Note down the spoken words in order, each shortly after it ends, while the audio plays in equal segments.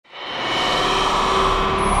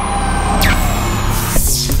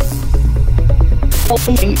Alright,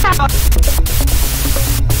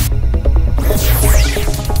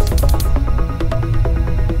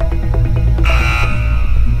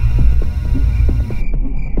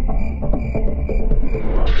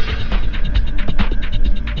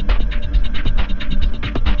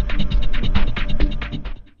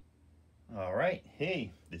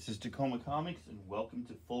 hey, this is Tacoma Comics and welcome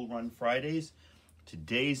to Full Run Fridays.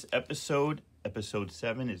 Today's episode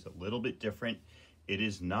 7, is a little bit different. It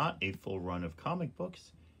is not a full run of comic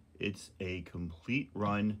books. It's a complete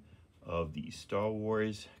run of the Star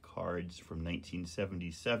Wars cards from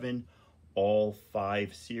 1977. All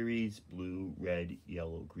 5 series, blue, red,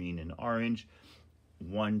 yellow, green, and orange.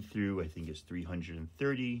 1 through, I think it's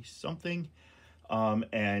 330 something.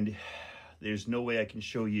 And there's no way I can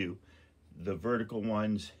show you the vertical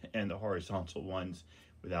ones and the horizontal ones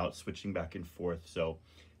without switching back and forth. So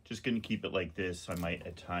just going to keep it like this. I might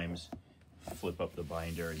at times flip up the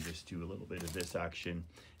binder and just do a little bit of this action.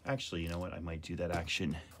 Actually, you know what? I might do that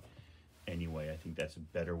action anyway. I think that's a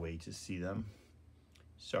better way to see them.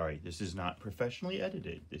 Sorry, this is not professionally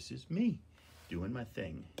edited. This is me doing my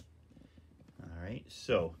thing. All right,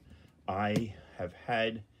 so I have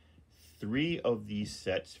had 3 of these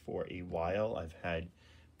sets for a while. I've had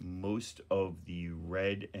most of the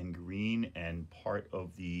red and green and part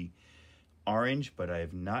of the orange, but I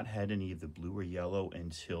have not had any of the blue or yellow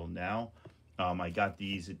until now. I got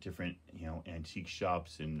these at different, antique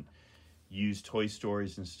shops and used toy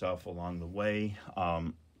stores and stuff along the way.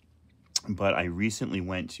 But I recently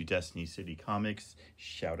went to Destiny City Comics,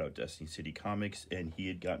 shout out Destiny City Comics, and he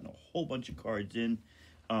had gotten a whole bunch of cards in.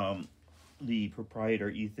 The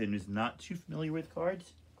proprietor, Ethan, is not too familiar with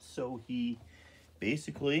cards, so he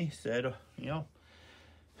basically said,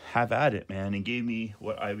 have at it, man, and gave me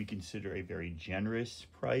what I would consider a very generous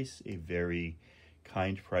price, a very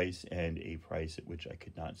kind price, and a price at which I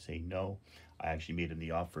could not say no. I actually made him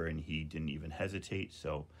the offer and he didn't even hesitate.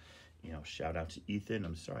 So, shout out to Ethan.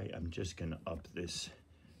 I'm sorry, I'm just gonna up this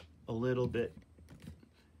a little bit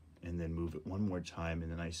and then move it one more time, and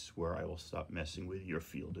then I swear I will stop messing with your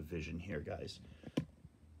field of vision here, guys.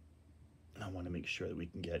 I want to make sure that we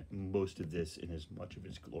can get most of this in as much of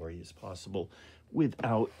its glory as possible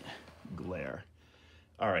without glare.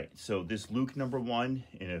 All right, so this Luke #1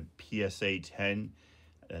 in a PSA 10,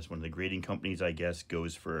 that's one of the grading companies, I guess,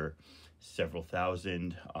 goes for several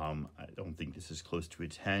thousand. I don't think this is close to a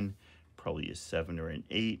 10, probably a 7 or an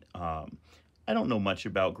 8. I don't know much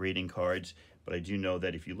about grading cards, but I do know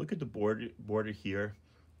that if you look at the border here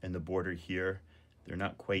and the border here, they're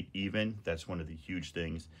not quite even. That's one of the huge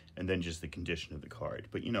things. And then just the condition of the card.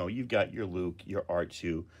 But, you've got your Luke, your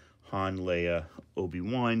R2, Han, Leia,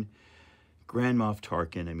 Obi-Wan, Grand Moff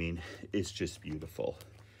Tarkin. I mean, it's just beautiful.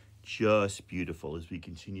 Just beautiful as we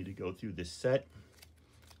continue to go through this set.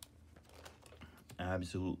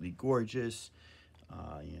 Absolutely gorgeous.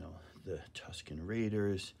 The Tusken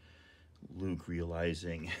Raiders. Luke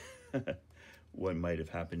realizing what might have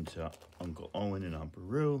happened to Uncle Owen and Aunt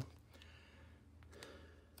Beru.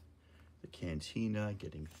 The cantina,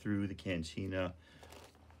 getting through the cantina,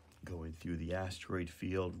 going through the asteroid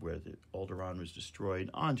field where the Alderaan was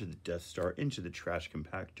destroyed, onto the Death Star, into the trash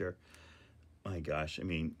compactor. My gosh, I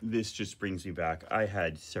mean, this just brings me back. I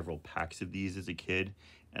had several packs of these as a kid,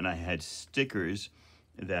 and I had stickers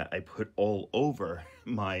that I put all over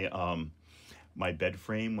my my bed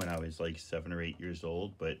frame when I was like 7 or 8 years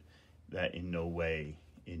old, but that in no way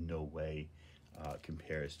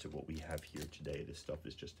compares to what we have here today. This stuff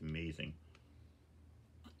is just amazing.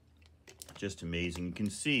 Just amazing. You can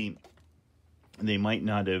see they might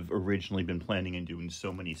not have originally been planning on doing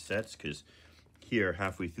so many sets, because here,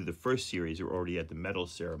 halfway through the first series, we're already at the medal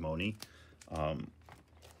ceremony.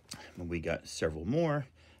 We got several more.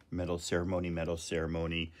 Medal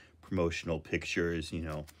ceremony, promotional pictures,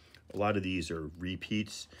 A lot of these are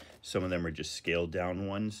repeats. Some of them are just scaled down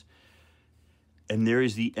ones. And there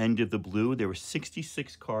is the end of the blue. There were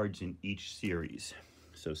 66 cards in each series.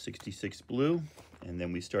 So 66 blue, and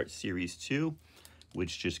then we start series 2,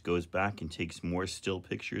 which just goes back and takes more still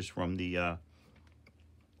pictures from the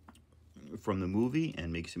movie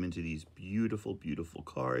and makes them into these beautiful, beautiful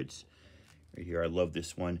cards. Right here, I love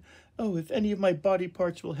this one. Oh, if any of my body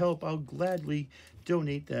parts will help, I'll gladly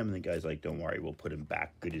donate them. And the guy's like, don't worry, we'll put him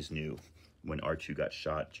back good as new, when R2 got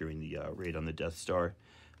shot during the raid on the Death Star.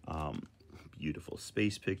 Beautiful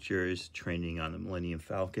space pictures, training on the Millennium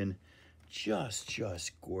Falcon. Just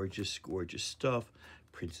gorgeous, gorgeous stuff.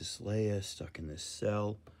 Princess Leia stuck in this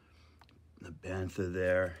cell. The Bantha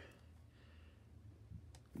there.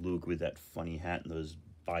 Luke with that funny hat and those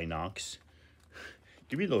binocs.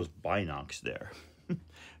 Give me those binocs there.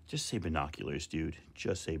 Just say binoculars, dude.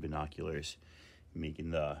 Just say binoculars.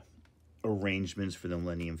 making the arrangements for the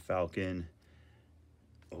Millennium Falcon,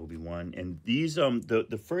 Obi-Wan. And these,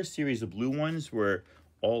 the first series of blue ones were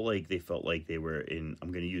all like, they felt like they were in,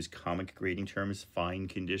 I'm going to use comic grading terms, fine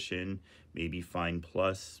condition, maybe fine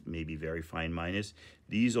plus, maybe very fine minus.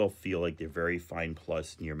 These all feel like they're very fine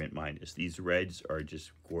plus, near mint minus. These reds are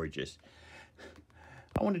just gorgeous.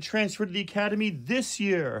 I want to transfer to the Academy this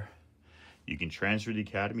year. You can transfer to the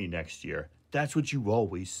Academy next year. That's what you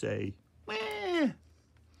always say. Meh.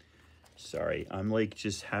 Sorry, I'm like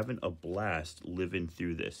just having a blast living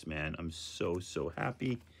through this, man. I'm so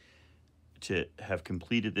happy to have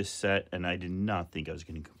completed this set, and I did not think I was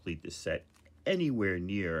going to complete this set anywhere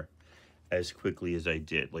near as quickly as I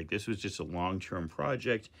did. Like, this was just a long-term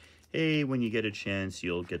project. Hey, when you get a chance,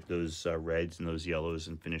 you'll get those reds and those yellows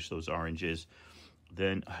and finish those oranges.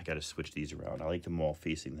 Then I got to switch these around. I like them all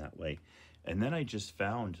facing that way. And then I just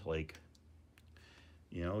found, like,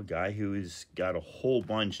 you know, a guy who's got a whole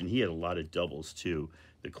bunch, and he had a lot of doubles too.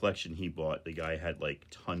 The collection he bought, the guy had like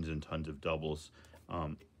tons and tons of doubles,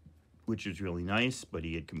 which was really nice, but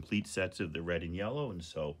he had complete sets of the red and yellow, and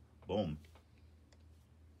so, boom.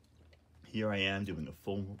 Here I am doing a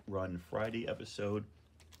full run Friday episode,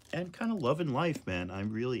 and kind of loving life, man. I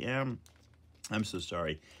really am. I'm so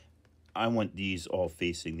sorry. I want these all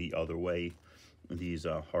facing the other way, these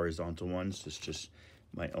horizontal ones. It's just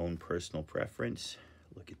my own personal preference.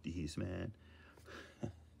 Look at these, man.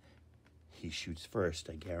 He shoots first.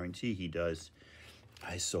 I guarantee he does.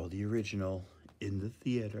 I saw the original in the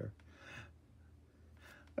theater.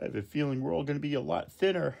 I have a feeling we're all going to be a lot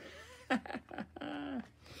thinner. I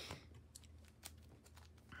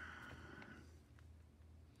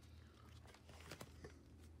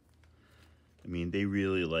mean, they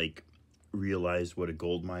really, like, realized what a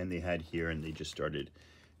gold mine they had here, and they just started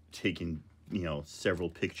taking, you know, several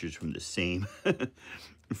pictures from the same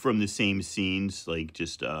from the same scenes, like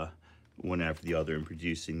just one after the other, and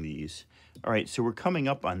producing these. All right, so we're coming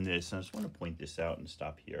up on this, and I just want to point this out and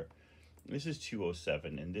stop here. This is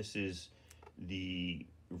 207, and this is the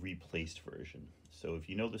replaced version. So if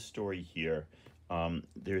you know the story here,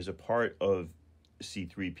 there's a part of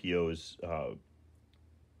C-3PO's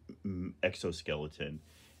exoskeleton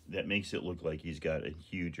that makes it look like he's got a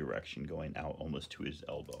huge erection going out almost to his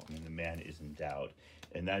elbow. I mean, the man is endowed.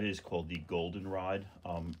 And that is called the goldenrod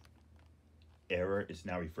error. It's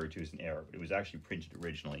now referred to as an error, but it was actually printed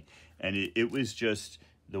originally. And it was just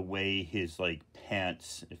the way his, like,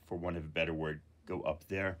 pants, for want of a better word, go up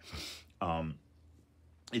there.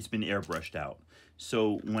 It's been airbrushed out.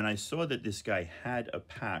 So when I saw that this guy had a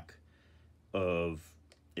pack of,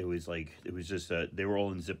 it was just, they were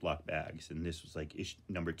all in Ziploc bags, and this was like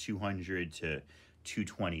number 200 to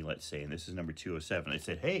 220, let's say, and this is number 207. I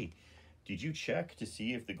said, hey, did you check to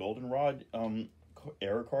see if the goldenrod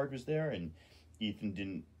error card was there? And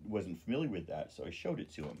Ethan wasn't familiar with that, so I showed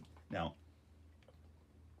it to him. Now,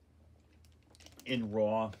 in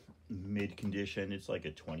raw, mid condition, it's like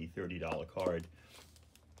a $20, $30 card.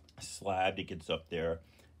 Slabbed, it gets up there.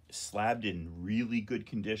 Slabbed in really good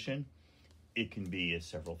condition, it can be a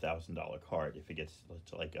several $1,000 card if it gets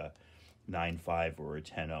to like a 9.5 or a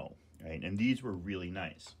 10.0, right? And these were really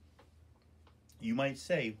nice. You might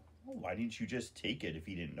say, well, why didn't you just take it if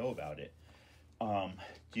you didn't know about it?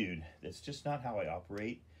 Dude, that's just not how I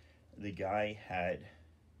operate. The guy had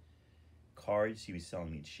cards he was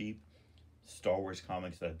selling me cheap. Star Wars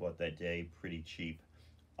comics that I bought that day, pretty cheap.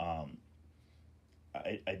 I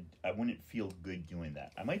wouldn't feel good doing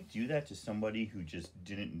that. I might do that to somebody who just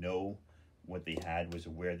didn't know what they had, was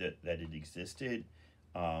aware that it existed,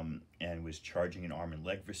 and was charging an arm and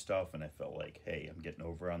leg for stuff, and I felt like, hey, I'm getting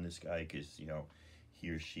over on this guy because, you know, he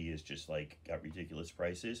or she is just, like, got ridiculous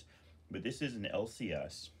prices. But this is an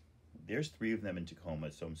LCS. There's 3 of them in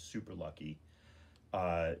Tacoma, so I'm super lucky.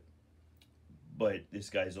 But this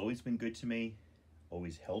guy's always been good to me,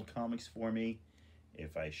 always held comics for me.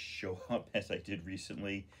 If I show up, as I did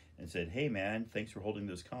recently, and said, hey, man, thanks for holding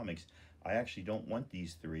those comics, I actually don't want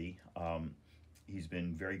these 3. He's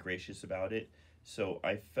been very gracious about it. So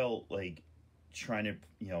I felt like trying to,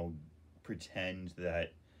 you know, pretend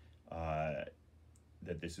that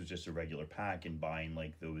that this was just a regular pack and buying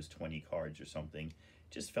like those 20 cards or something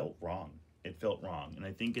just felt wrong. It felt wrong. And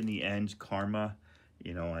I think in the end, karma,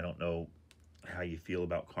 you know, I don't know how you feel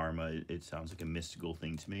about karma. It sounds like a mystical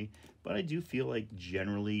thing to me. But I do feel like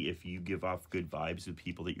generally if you give off good vibes with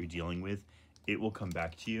people that you're dealing with, it will come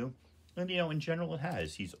back to you. And, you know, in general, it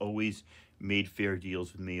has. He's always made fair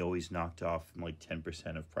deals with me, always knocked off like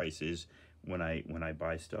 10% of prices when I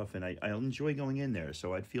buy stuff. And I enjoy going in there.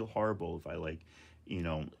 So I'd feel horrible if I, like, you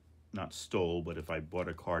know, not stole, but if I bought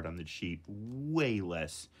a card on the cheap, way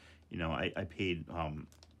less, You know, I paid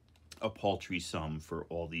a paltry sum for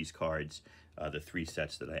all these cards, the 3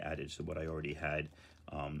 sets that I added, so what I already had,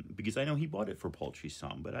 because I know he bought it for paltry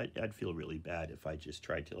sum, but I'd feel really bad if I just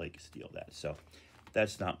tried to like steal that. So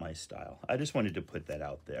that's not my style. I just wanted to put that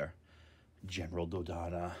out there. General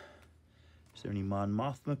Dodonna. Is there any Mon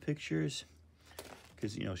Mothma pictures?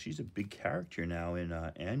 Because, you know, she's a big character now in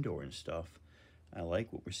Andor and stuff. I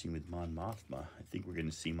like what we're seeing with Mon Mothma. I think we're going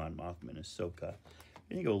to see Mon Mothma in Ahsoka. I'm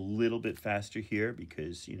going to go a little bit faster here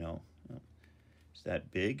because, you know, is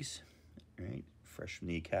that Biggs, right? Fresh from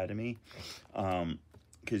the Academy.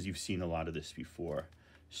 Because you've seen a lot of this before.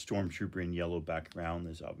 Stormtrooper in yellow background.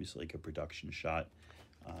 There's obviously like a production shot.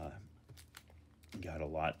 Got a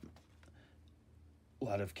lot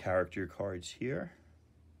of character cards here.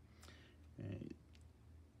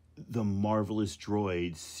 The Marvelous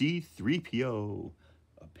Droid C-3PO,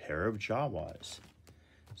 a pair of Jawas.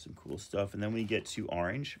 Some cool stuff. And then we get to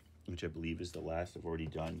orange, which I believe is the last. I've already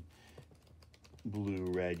done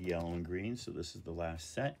blue, red, yellow, and green. So this is the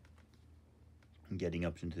last set. I'm getting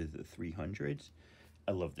up into the 300s.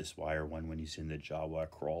 I love this wire one when he's in the Jawa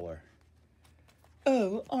crawler.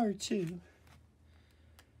 Oh, R2.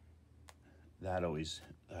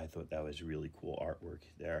 I thought that was really cool artwork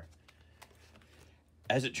there.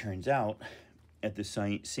 As it turns out, at the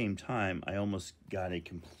same time, I almost got a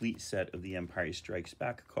complete set of the Empire Strikes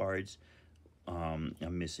Back cards. I'm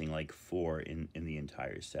missing like 4 in the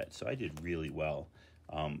entire set, so I did really well.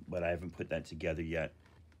 But I haven't put that together yet.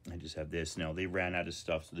 I just have this. Now, they ran out of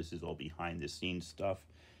stuff, so this is all behind-the-scenes stuff,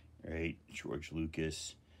 right? George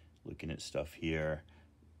Lucas looking at stuff here.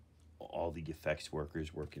 All the effects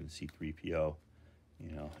workers working C-3PO,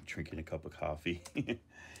 you know, drinking a cup of coffee.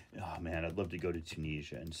 Oh, man, I'd love to go to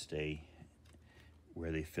Tunisia and stay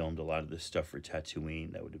where they filmed a lot of this stuff for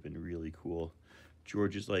Tatooine. That would have been really cool.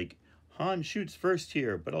 George is like, Han shoots first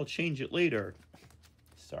here, but I'll change it later.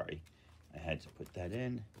 Sorry, I had to put that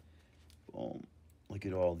in. Boom. Look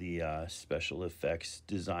at all the special effects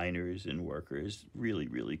designers and workers. Really,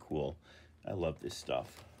 really cool. I love this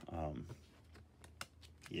stuff.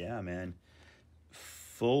 Yeah, man.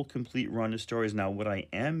 Full, complete run of stories. Now, what I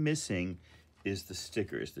am missing is the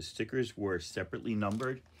stickers. The stickers were separately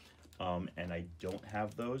numbered, and I don't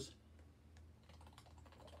have those.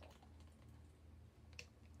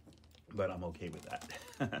 But I'm okay with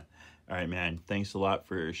that. All right, man. Thanks a lot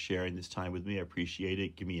for sharing this time with me. I appreciate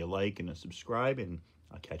it. Give me a like and a subscribe, and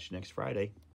I'll catch you next Friday.